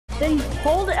Then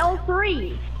hold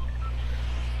L3.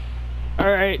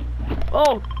 Alright.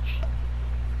 Oh!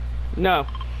 No.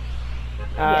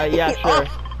 Yeah, sure.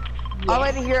 I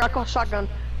waited here, I call shotgun.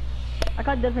 I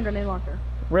got a different grenade launcher.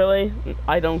 Really?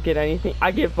 I don't get anything. I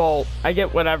get Vault. I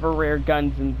get whatever rare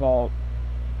guns in Vault.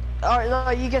 Alright, no,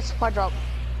 you get supply drop.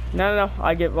 No,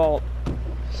 I get Vault.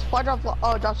 Supply drop,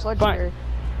 oh, it drops legendary.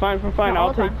 Fine, No,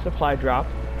 I'll take supply drop.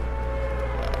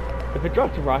 If it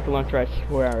drops a rocket launcher, I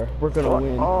swear, we're gonna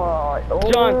win.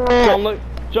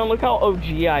 John, look how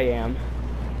OG I am.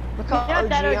 Look how OG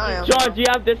I am. John, do you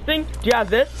have this thing? Do you have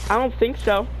this? I don't think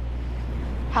so.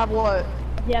 Have what?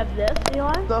 You have this,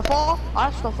 Eli? Snowfall? I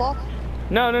have snowfall.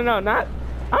 No, not.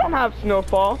 I don't have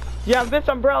snowfall. Do you have this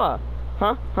umbrella?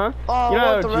 Huh? Oh, you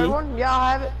know what, the red one? Yeah,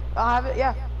 I have it,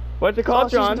 yeah. What's it called,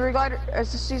 John? Season 3 glider.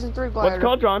 It's the season 3 glider. What's it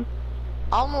called, John?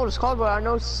 I don't know what it's called, but I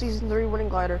know it's season 3 winning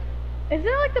glider. Is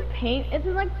it like the paint?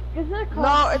 Isn't it called?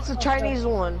 No, it's a Chinese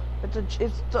one. It's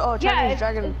the Chinese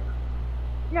dragon.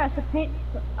 Yeah, it's a paint.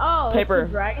 Oh, Paper. It's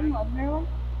the dragon legendary one.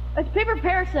 It's paper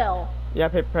parasail. Yeah,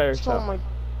 paper Something stuff. like,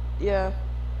 yeah.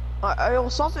 It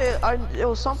was something. It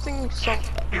was something.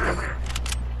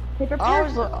 Paper I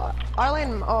always parasail. I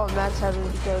land mats heavy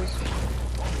because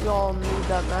we all need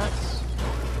that mats.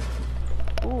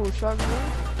 Ooh, shotgun.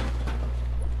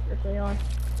 Seriously, Eli.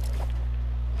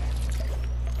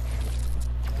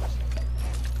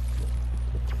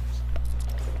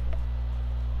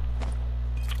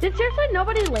 Did seriously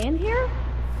nobody land here?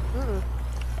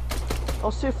 It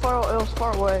was too far. It was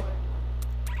far away.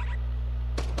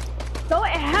 So it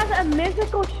has a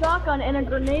mythical shotgun and a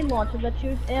grenade launcher that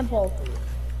shoots impulses.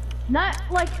 Not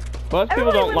like Most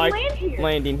people don't like land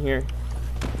landing here.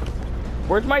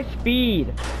 Where's my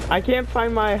speed? I can't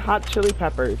find my hot chili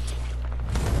peppers.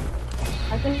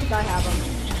 I think I have them.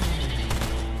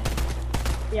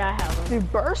 Yeah, I have them.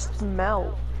 Dude, bursts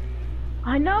melt.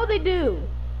 I know they do.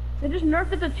 They just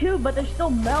nerfed it to 2, but they still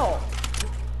melt.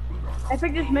 I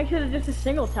think just make sure it's just a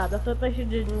single tap. That's what they should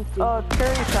just do.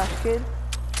 Carrying a trash kid.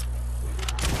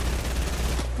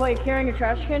 Wait, carrying a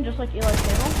trash can just like Eli's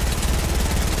channel?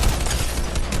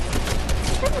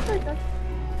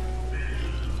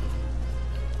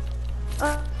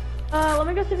 Let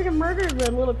me go see if we can murder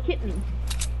the little kitten.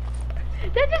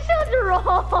 That just sounds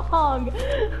wrong!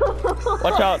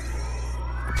 Watch out.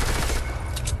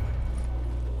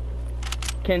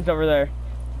 Ken's over there.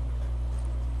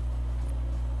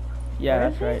 Yeah, Where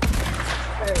that's is right.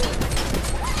 There it is.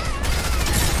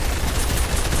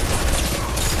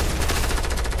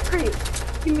 Creep,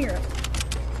 come here.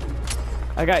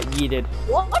 I got yeeted.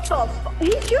 What the f-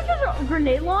 He shoots a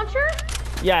grenade launcher?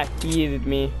 Yeah, he yeeted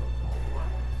me.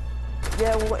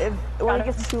 Yeah, well, when it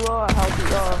gets too low, I help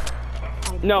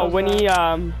you. No, when he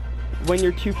when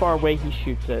you're too far away, he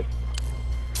shoots it.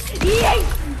 Yay!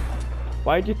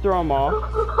 Why'd you throw them all? Oh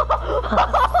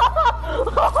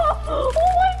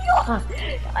my god!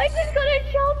 I just got a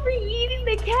shot for eating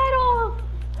the cat off!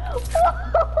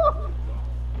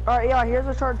 Alright, yeah, here's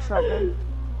a charge shotgun.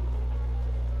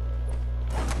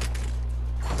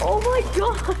 Oh my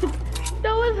god!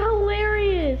 That was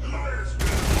hilarious!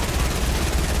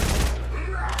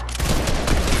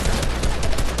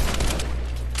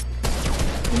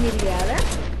 You need to get out of there?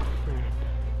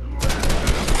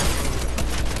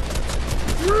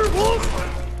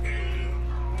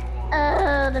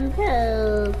 Oh, them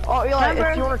toes. Oh, Eli,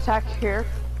 if you want to attack here,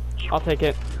 I'll take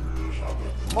it.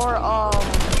 or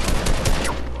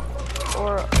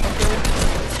okay.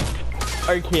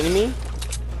 Are you kidding me?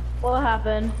 What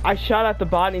happened? I shot at the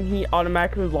bot and he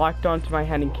automatically locked onto my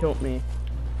head and killed me.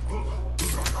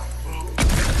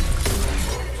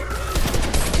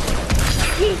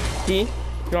 See? You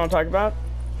know what I'm talking about?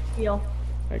 Heal.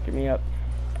 Alright, get me up.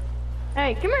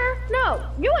 Hey, come here. No,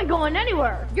 you ain't going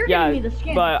anywhere. You're Yeah, giving me the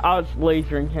skin. but I was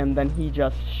lasering him, then he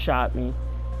just shot me.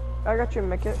 I got you,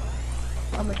 Mick it.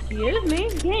 Excuse me?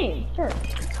 Game. Sure.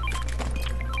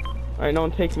 Alright, no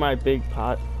one take my big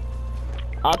pot.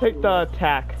 I'll take the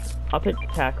tack. I'll take the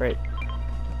tack right.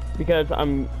 Because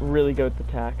I'm really good with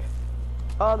the tack.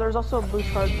 There's also a blue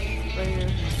charge right here.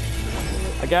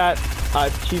 I got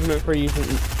achievement for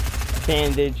using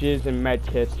bandages and med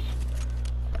kits.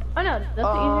 Oh no, that's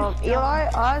the easiest. Eli,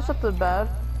 I stepped to bed.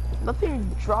 Nothing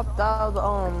dropped out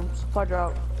of the supply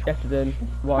drop. Yes, it did.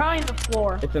 Watch. Probably in the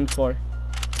floor. It's in the floor.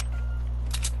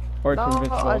 Or it's No,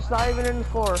 invincible. it's not even in the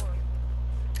floor.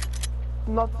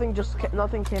 Nothing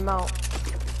came out.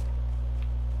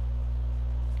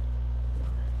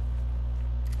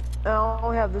 And I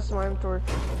only have this in my inventory.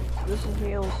 This is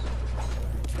heals.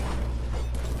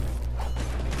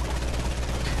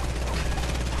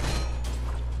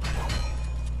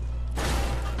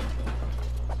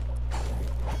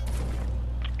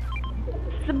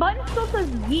 the button still says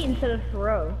yeet instead of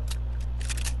throw.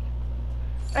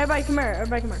 Everybody come here,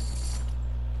 everybody come here.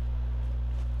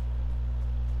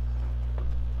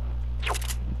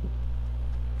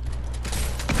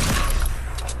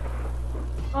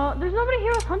 There's nobody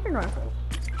here with hunting rifles.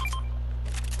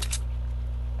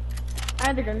 I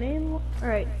had the grenade.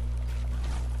 Alright.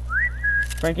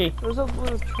 Frankie. There's a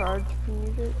blue charge if you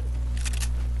need it.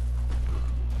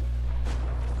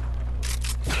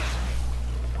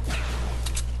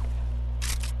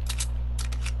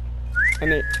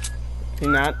 And it. Can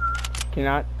you not? Can you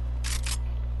not?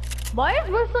 Why is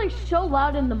whistling so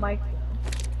loud in the mic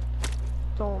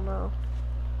though? Don't know.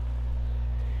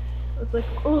 It's like,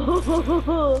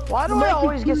 why do I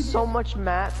always get so much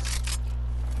mats?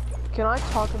 Can I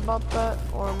talk about that,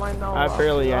 or am I not? I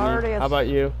barely any. How about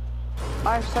you?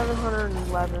 I have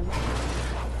 711.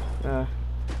 I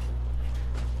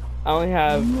only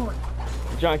have.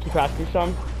 John, can you pass me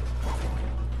some?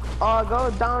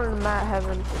 Go down in mat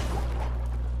heaven.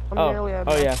 I'm nearly at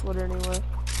max wood anyway.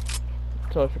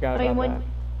 Totally forgot about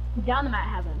that. Down the mat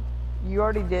heaven. You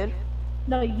already did?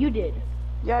 No, you did.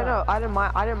 Yeah, I know.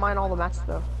 I didn't mind all the mats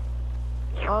though.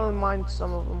 I only mined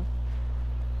some of them.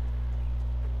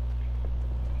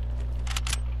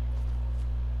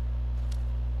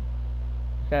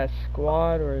 Is that a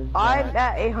squad or is that... I'm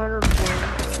at 800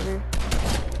 already.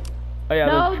 Oh yeah,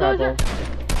 no,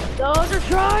 those are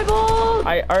tribals!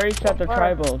 I already set the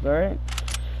tribals, alright?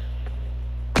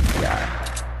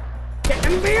 Yeah. Get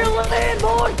them beer land,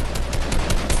 boy!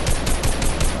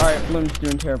 Alright, Bloom's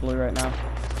doing terribly right now.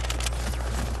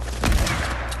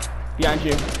 Behind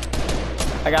you.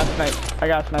 I got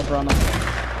a sniper on them.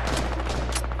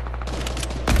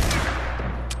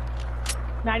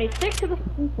 96 to the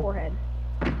forehead.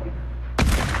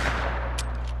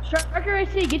 Striker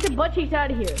AC, get your butt cheeks out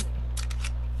of here.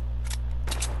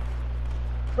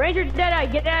 Ranger Deadeye,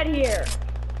 get out of here.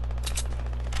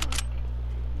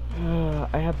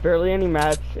 I have barely any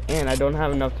mats, and I don't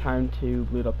have enough time to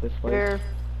loot up this place. Here.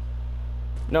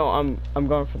 No, I'm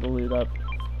going for the loot up.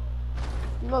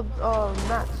 No,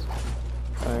 mats.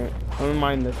 Alright, I'm gonna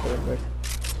mine this real quick.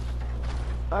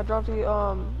 I dropped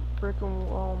the brick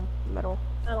and metal.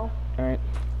 Alright,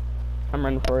 I'm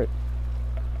running for it.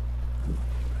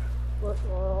 I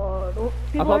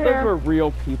thought there were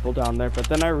real people down there, but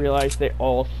then I realized they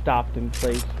all stopped in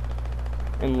place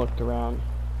and looked around.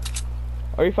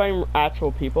 Are you finding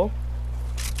actual people?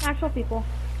 Actual people.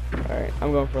 Alright,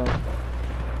 I'm going for them.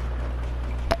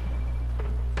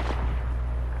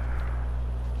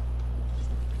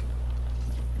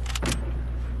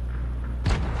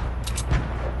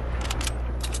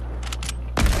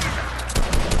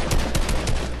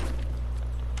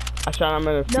 I shot him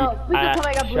in the feet. No, please don't tell me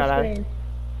I got blue screen.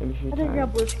 I think I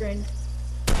got blue screen.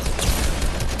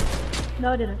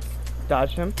 No, I didn't.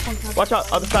 Dodged him. Watch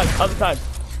out, other side, other side.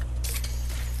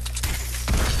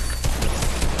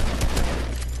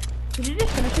 Did you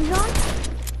just finish him, John?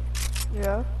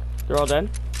 Yeah. They're all dead?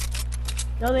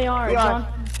 No, they are. Eli.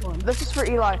 John. This is for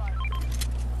Eli.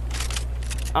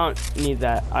 I don't need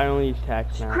that. I only use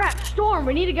tax now. Crap, Storm,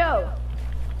 we need to go.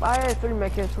 I had 3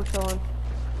 medkits, we're chilling.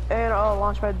 And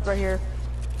launch pad right here.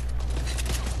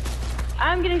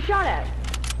 I'm getting shot at.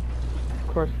 Of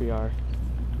course we are.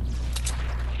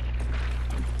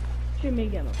 Shoot me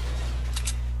again.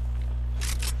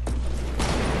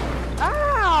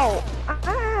 Ow! Ow!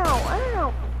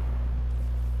 Ow!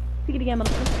 Pick it again,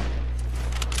 motherfucker.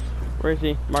 Where is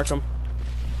he? Mark him.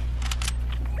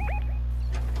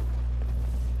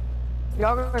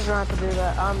 Y'all guys gonna have to do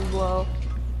that. I'm low.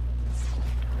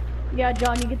 Yeah,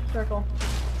 John, you get the circle.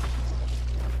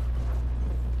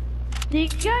 Do you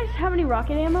guys have any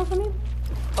rocket ammo for me?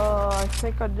 I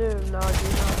think I do. No, I do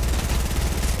not.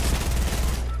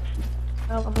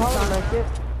 Oh, I'll make it.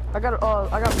 I got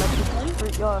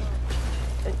medkits.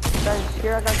 Guys,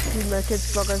 here I got 2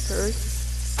 medkits. Y'all guys hurry.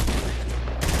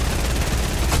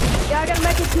 Yeah, I got a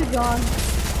medkit too, John.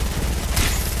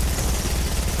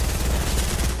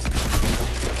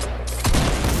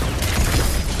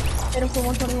 Hit him for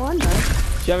 121, nice.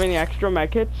 Do you have any extra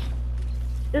medkits?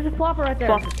 There's a flopper right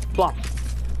there. Flops.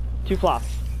 2 flops.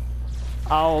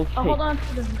 I'll take... hold on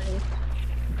to this many.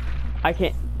 I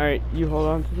can't. Alright, you hold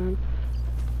on to them.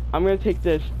 I'm gonna take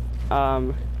this,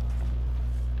 I'm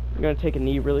gonna take a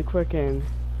knee really quick and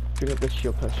pick up this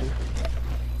shield potion.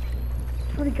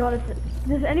 Oh my god,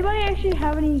 does anybody actually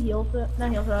have any heals?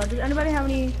 Not heals, does anybody have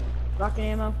any rocket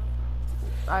ammo?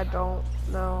 I don't.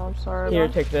 No, I'm sorry. Here,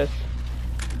 take this.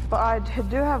 But I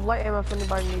do have light ammo if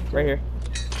anybody needs it. Right here.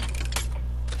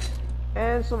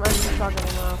 And some enemy shotgun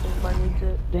ammo if anybody needs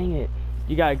it. Dang it.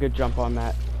 You got a good jump on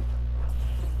that.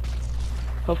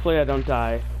 Hopefully I don't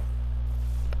die.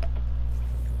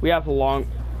 We have a long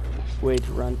way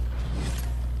to run.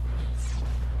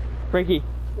 Frankie,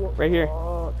 right here.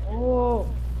 Oh.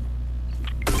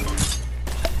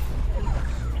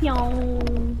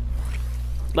 Pyong.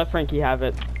 Let Frankie have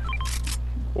it.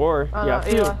 Or,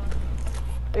 yeah,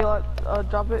 Eli,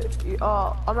 drop it.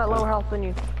 I'm at lower health than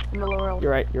you. I'm at lower health.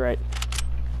 You're right, you're right.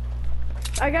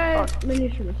 I got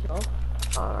minis for myself.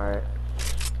 Alright.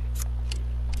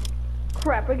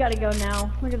 Crap, we gotta go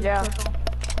now. Look at this circle.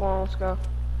 Come on, let's go.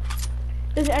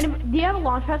 Do you have a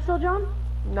launch pad still, John?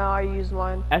 No, I used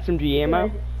mine. SMG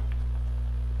ammo?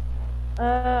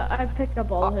 I picked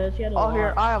up all his. He had a lot.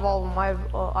 Here, I have all of them.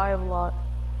 I have a lot.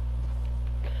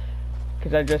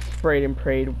 Because I just sprayed and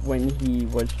prayed when he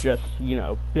was just, you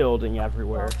know, building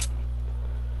everywhere.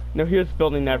 No, he was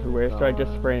building everywhere, so I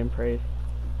just sprayed and prayed.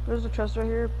 There's a chest right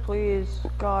here. Please,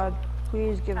 God,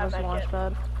 please give us a launch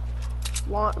pad.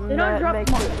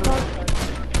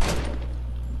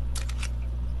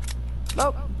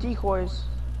 Nope, decoys.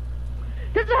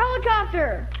 There's a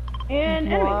helicopter! And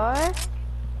what?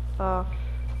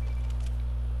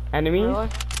 Enemies? Really?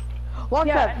 Launch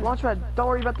pad. Don't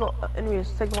worry about the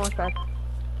enemies. Take the launch pad.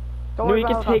 Don't No, worry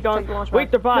we about can take on. Wait,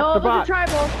 they're bots. No, they're those bots. are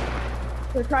tribals.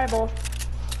 They're tribals.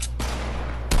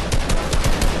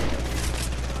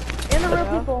 And the real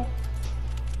people.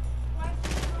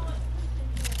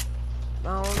 I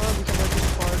don't know because I just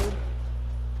farted.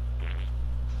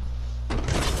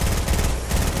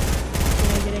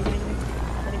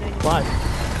 What?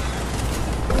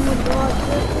 Oh my god,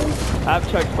 I have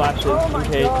chug splashes oh my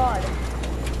in case. god.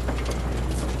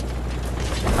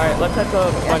 Alright, let's have the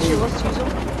Actually, let's use them.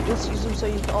 Let's use them so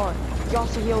you can. You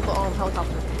also heal the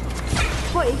helicopter.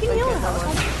 Wait, you can heal the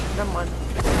helicopter? Never mind.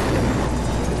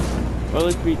 Well, at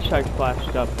least we chug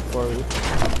splashed up before we.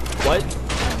 What?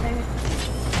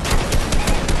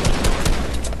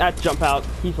 That jump out.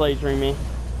 He's lasering me.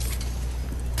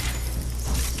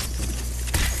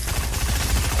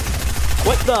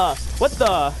 What the?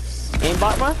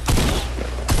 Aimbot must?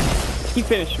 He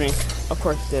finished me. Of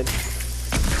course he did.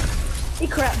 He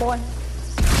crap, boy.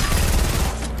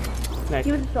 Nice.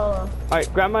 He was a solo.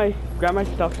 Alright, grab my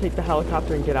stuff, take the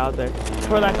helicopter and get out of there.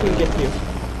 Before that team gets you.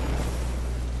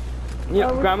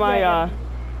 Yeah, grab my,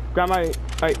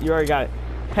 alright, you already got it.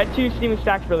 Head to Steaming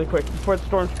Stacks really quick before the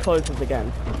storm closes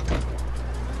again.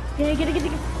 Get it.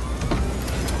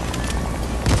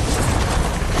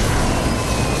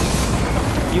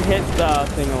 You hit the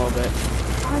thing a little bit.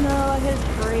 I know, I hit a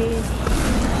tree.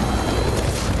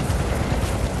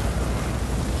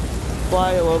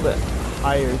 Fly a little bit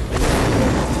higher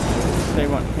so they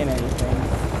won't hit anything.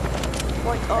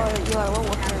 What? Eli, what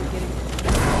weapon are you getting?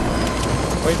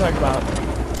 What are you talking about?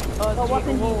 What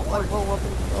weapon? What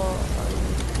weapon?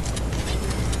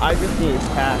 I just need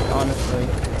attack, honestly.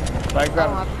 So I I don't grab.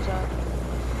 have to attack.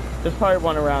 There's probably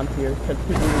one around here because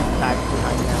people need attack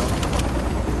behind now.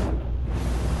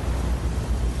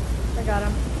 I got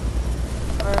him.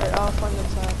 Alright, I'll find the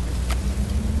attack.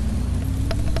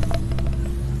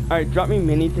 Alright, drop me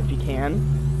minis if you can.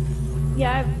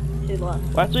 Yeah, I have 2 left.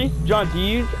 Well, actually, John, do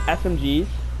you use SMGs?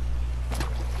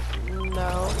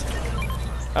 No.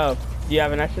 Oh, do you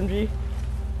have an SMG?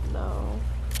 No.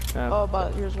 Oh,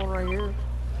 but here's one right here.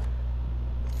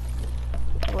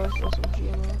 Where's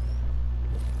SMG ammo?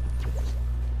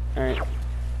 Alright.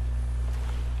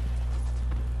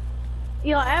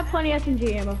 Eli, I have plenty of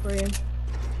SMG ammo for you.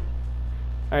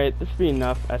 Alright, this will be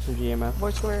enough SMG ammo.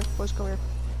 Boys, come here. Boys, come here.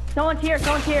 Someone's here.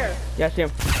 Yeah, I see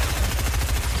him.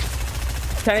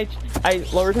 10 H. I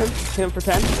lowered him. Hit him for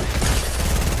 10.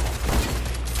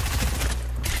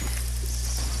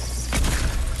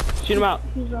 Shoot him out.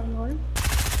 He's running away.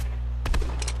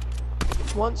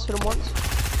 Once, hit him once.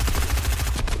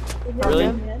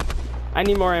 Really? I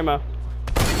need more ammo.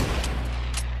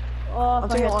 Oh,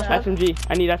 if I hit that. SMG.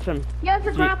 I need SM. He has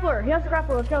the grappler.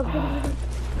 Let's go.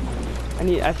 I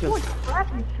need SM. Oh,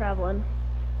 crap, he's traveling.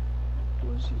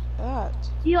 Where's he at?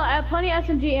 Eli, I have plenty of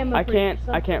SMG ammo I for can't.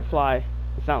 you. I can't fly.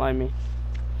 It's not letting me.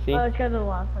 See? Oh, it's because of the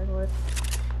last one.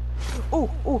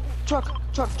 Oh, truck.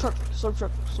 Slow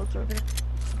truck.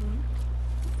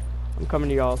 I'm coming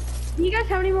to y'all. Do you guys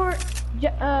have any more?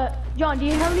 John, do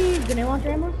you have any grenade launcher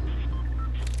ammo?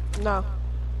 No.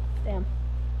 Damn.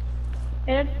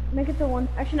 And make it to 1.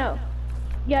 Actually, no.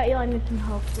 Yeah, Eli needs some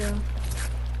help too.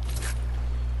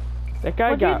 That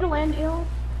guy What do you got. have to land, Eli?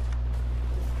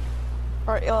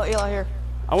 Alright, Eli, here.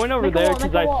 I went over Make a there wall,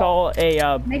 because make a I saw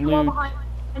a Make a wall blue. behind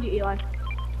you, Eli.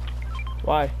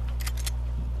 Why?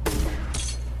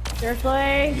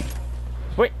 Seriously?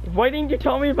 Wait, why didn't you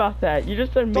tell me about that? You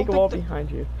just said make a Don't wall think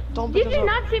behind you. Don't Did pick you us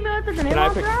not see me with the grenade Can I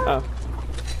launcher pick? out? Oh.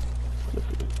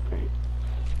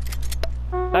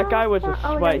 That guy was a Oh, we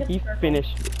gotta sweat. get He the circle.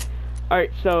 finished me.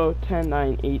 Alright, so 10,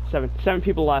 9, 8, 7. 7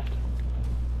 people left.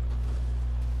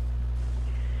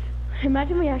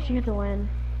 Imagine we actually get the win.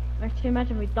 Actually,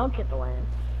 imagine we don't get the win.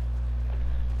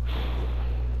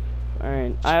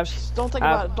 Alright, I have. Don't think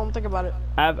about it. Don't think about it.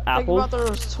 I have Think apples. about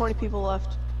there's 20 people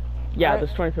left. Yeah, Alright.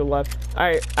 there's 20 people left.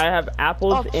 Alright, I have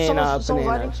apples Oh, and someone's gliding.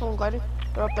 bananas. Someone gliding.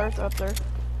 They're up there. They're up there.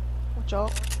 Watch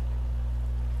out.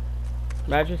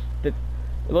 Imagine it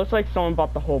looks like someone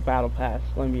bought the whole battle pass.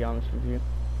 Let me be honest with you.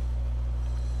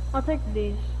 I'll take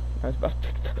these. I was about to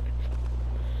pick those.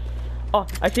 Oh,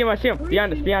 I see him. I see him.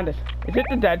 Behind us. Behind us. Is it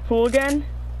the Deadpool again?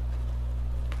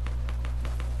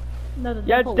 No, the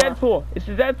Yeah, it's Deadpool left. Deadpool. It's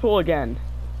the Deadpool again.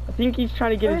 I think he's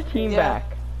trying to get his team Yeah. back.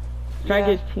 He's trying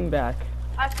to get his team back.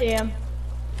 I see him.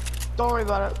 Don't worry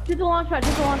about it. Do the launch pad.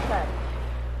 Do the launch pad.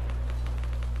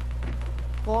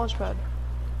 Launch pad.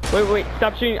 Wait,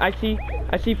 stop shooting. I see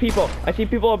people. I see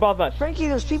people above us. Frankie,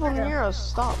 there's people near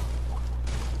us. Stop.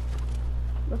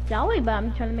 Let's Dolly, but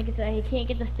I'm trying to make it so he can't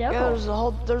get the circle. Yeah,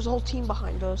 there's a whole team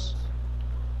behind us.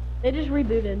 They just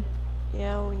rebooted.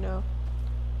 Yeah, we know.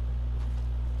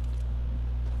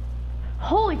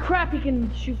 Holy crap, he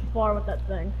can shoot far with that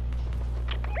thing.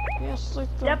 Yeah, it's like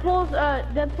the...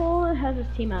 Deadpool has his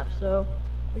team up, so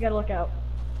we gotta look out.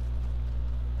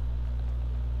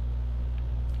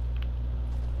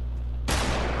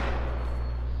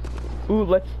 Ooh,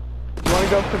 let's. Do you want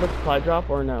to go for the supply drop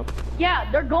or no? Yeah,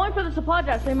 they're going for the supply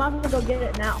drop, so you might as well go get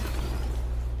it now.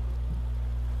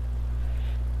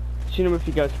 Shoot him if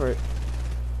he goes for it.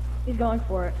 He's going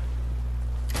for it.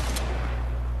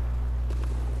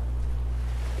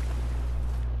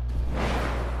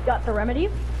 Got the remedy.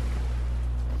 Is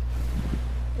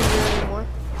there any more?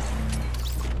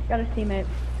 Got his teammate.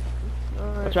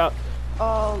 Alright. Watch out.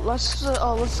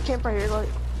 Let's camp right here.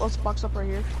 Let's box up right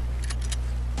here.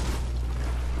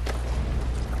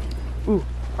 Ooh,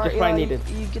 just what I needed.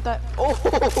 You get that?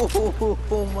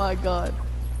 Oh my god.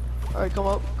 Alright, come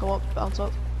up, bounce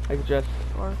up. I could just.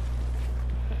 Or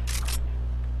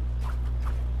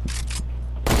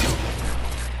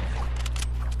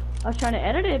I was trying to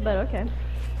edit it, but okay.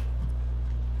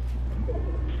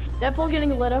 Deadpool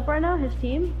getting lit up right now, his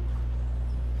team.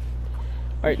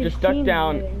 Alright, His just duck team's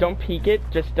down. moving. Don't peek it.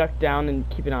 Just duck down and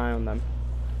keep an eye on them.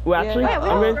 Ooh, Yeah, actually,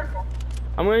 yeah,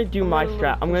 I'm gonna do my gonna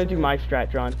strat. I'm gonna do my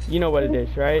strat, John. You know what it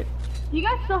is, right? You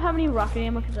guys still have any rocket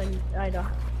ammo? Because I don't.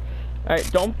 Alright,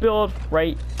 don't build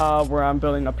right where I'm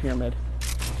building a pyramid.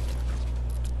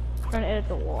 Trying to edit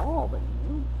the wall, but.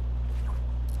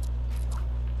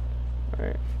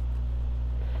 Alright.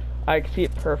 I can see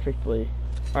it perfectly.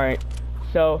 Alright,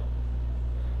 so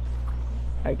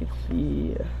I can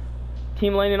see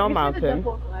team landing on You can see the mountain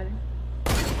Deadpool gliding.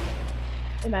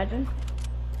 Imagine.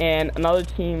 and another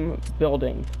team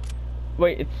building.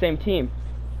 Wait, it's the same team.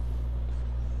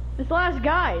 It's the last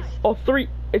guys. Oh, 3.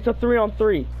 It's a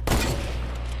 3-on-3.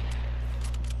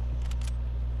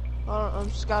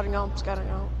 I'm scouting out.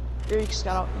 Here, you can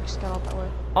scout out that way.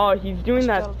 Oh, he's doing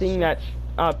Let's that go. thing that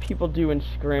people do in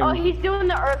scrims. Oh, he's doing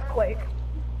the earthquake.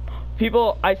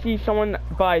 People, I see someone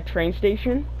by train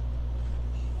station.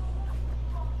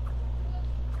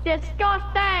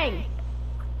 Disgusting.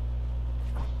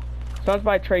 Someone's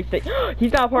by train station.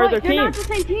 He's not part of Wait, their they're team. not the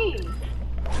same team.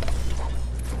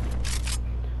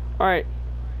 Alright.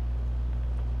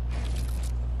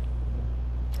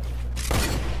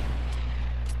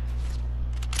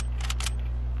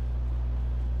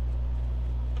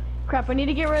 Crap, we need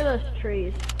to get rid of those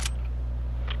trees.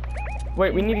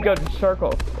 Wait, we need to go to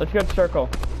circle. Let's go to circle.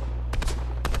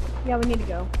 Yeah, we need to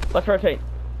go. Let's rotate.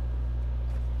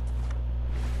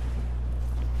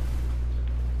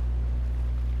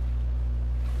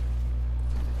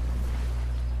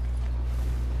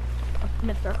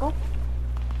 Mid-circle.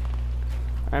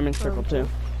 I'm in circle too.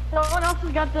 Someone else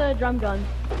has got the drum gun.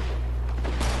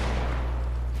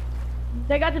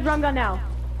 They got the drum gun now.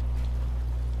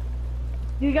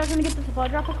 You guys gonna get the supply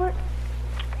drop real quick?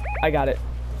 I got it.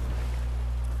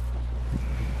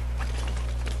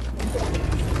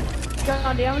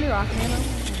 John, do you have any rocket ammo?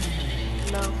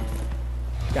 No.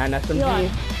 Got an SMG. Eli.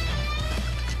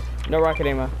 No rocket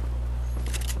ammo. Do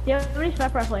you have any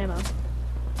sniper rifle ammo?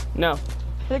 No.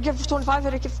 Hit a gift for 25.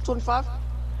 Hit a gift for 25.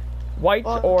 White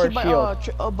or keep my,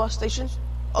 shield? bus station.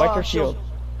 White or shield?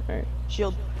 Alright.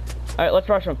 Shield. Alright, let's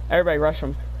rush them. Everybody rush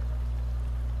them.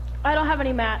 I don't have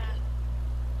any mats.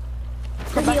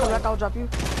 Come back, I'll drop you.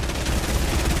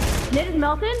 Nid is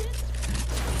melting?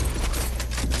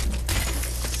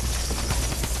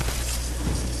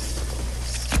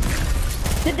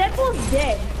 The Deadpool's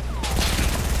dead.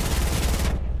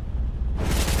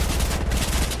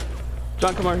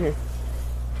 John, come over here.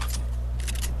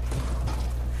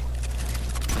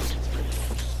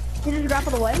 He just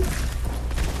grappled away.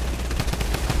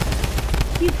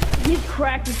 He's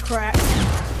cracked. He's cracked.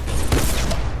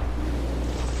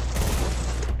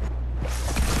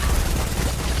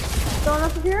 Someone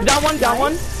else is here? Down one. Down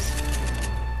one.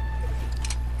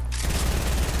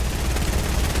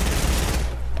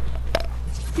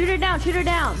 Shoot her down. Shoot her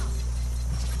down.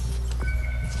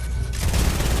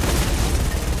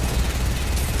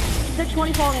 She took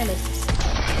 20 fall damage.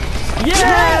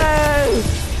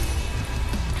 Yes!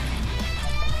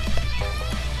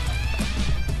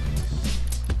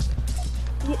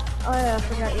 Oh yeah, I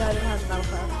forgot. Yeah, I didn't have the battle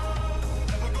pass.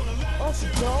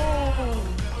 Let's go.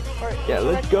 Alright, Yeah,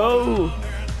 let's go.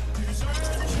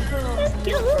 let's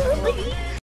go.